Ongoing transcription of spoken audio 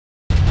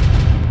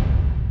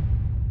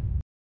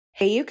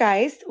Hey you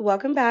guys,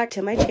 welcome back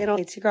to my channel.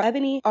 It's your girl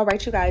Ebony.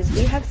 Alright you guys,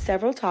 we have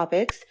several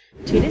topics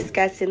to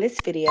discuss in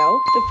this video.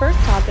 The first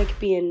topic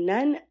being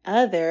none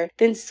other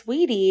than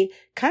Saweetie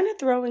kind of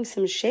throwing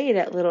some shade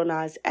at Lil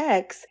Nas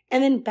X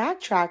and then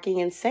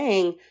backtracking and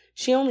saying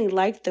she only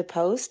liked the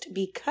post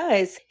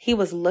because he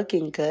was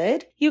looking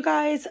good. You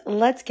guys,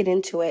 let's get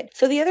into it.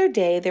 So the other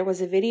day, there was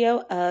a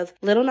video of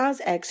Lil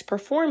Nas X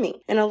performing,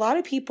 and a lot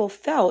of people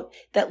felt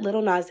that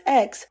Lil Nas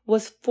X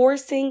was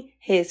forcing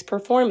his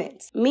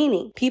performance,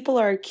 meaning people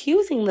are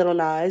accusing Lil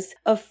Nas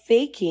of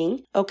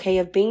faking,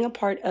 of being a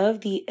part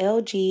of the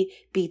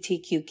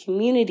LGBTQ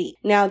community.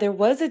 Now, there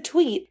was a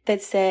tweet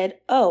that said,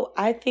 "Oh,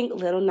 I think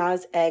Lil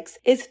Nas X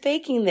is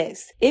faking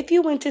this." If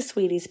you went to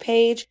Saweetie's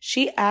page,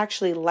 she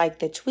actually liked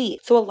the tweet.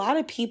 So a lot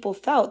of people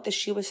felt that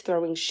she was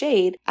throwing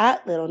shade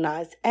at Lil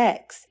Nas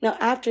X. Now,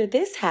 after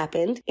this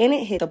happened and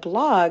it hit the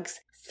blogs,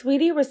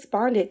 Saweetie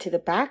responded to the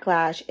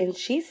backlash and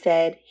she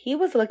said he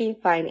was looking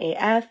fine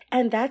AF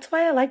and that's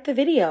why I liked the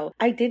video.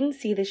 I didn't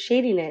see the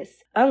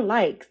shadiness.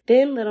 Unlikes.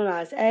 Then Lil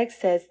Nas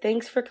X says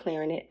thanks for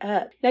clearing it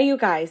up. Now you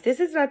guys, this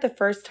is not the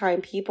first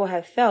time people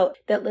have felt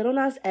that Lil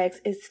Nas X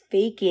is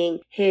faking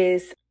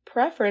his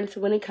preference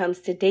when it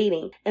comes to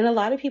dating. And a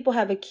lot of people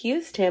have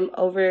accused him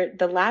over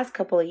the last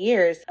couple of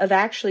years of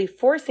actually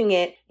forcing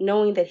it,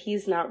 knowing that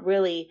he's not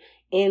really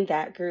in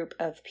that group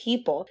of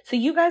people. So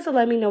you guys will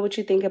let me know what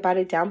you think about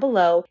it down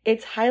below.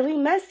 It's highly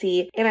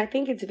messy, and I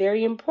think it's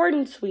very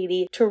important,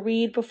 Saweetie, to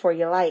read before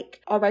you like.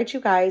 Alright, you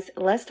guys,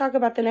 let's talk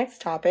about the next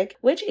topic,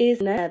 which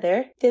is none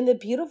other than the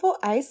beautiful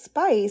Ice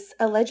Spice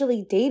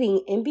allegedly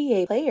dating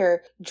NBA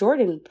player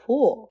Jordan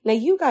Poole. Now,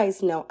 you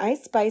guys know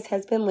Ice Spice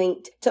has been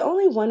linked to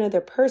only one other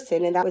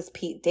person, and that was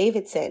Pete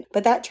Davidson,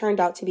 but that turned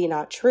out to be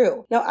not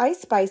true. Now, Ice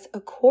Spice,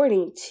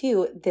 according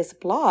to this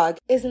blog,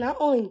 is not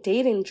only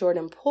dating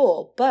Jordan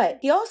Poole, but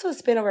he also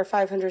spent over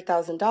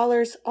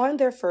 $500,000 on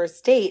their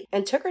first date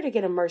and took her to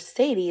get a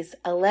Mercedes,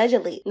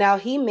 allegedly. Now,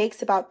 he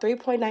makes about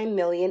 $3.9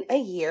 million a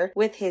year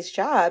with his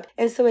job,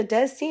 and so it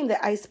does seem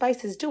that Ice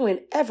Spice is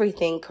doing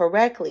everything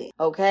correctly,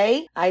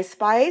 okay? Ice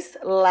Spice,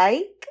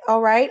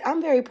 alright,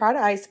 I'm very proud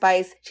of Ice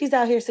Spice. She's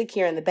out here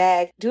securing the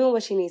bag, doing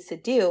what she needs to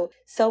do,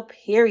 so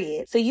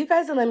period. So you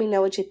guys will let me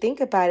know what you think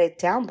about it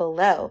down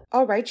below.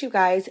 Alright, you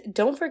guys,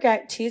 don't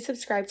forget to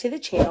subscribe to the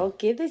channel,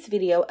 give this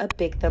video a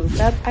big thumbs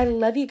up. I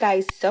love you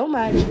guys so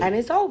much, and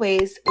as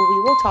always,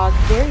 we will talk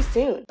very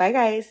soon. Bye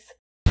guys.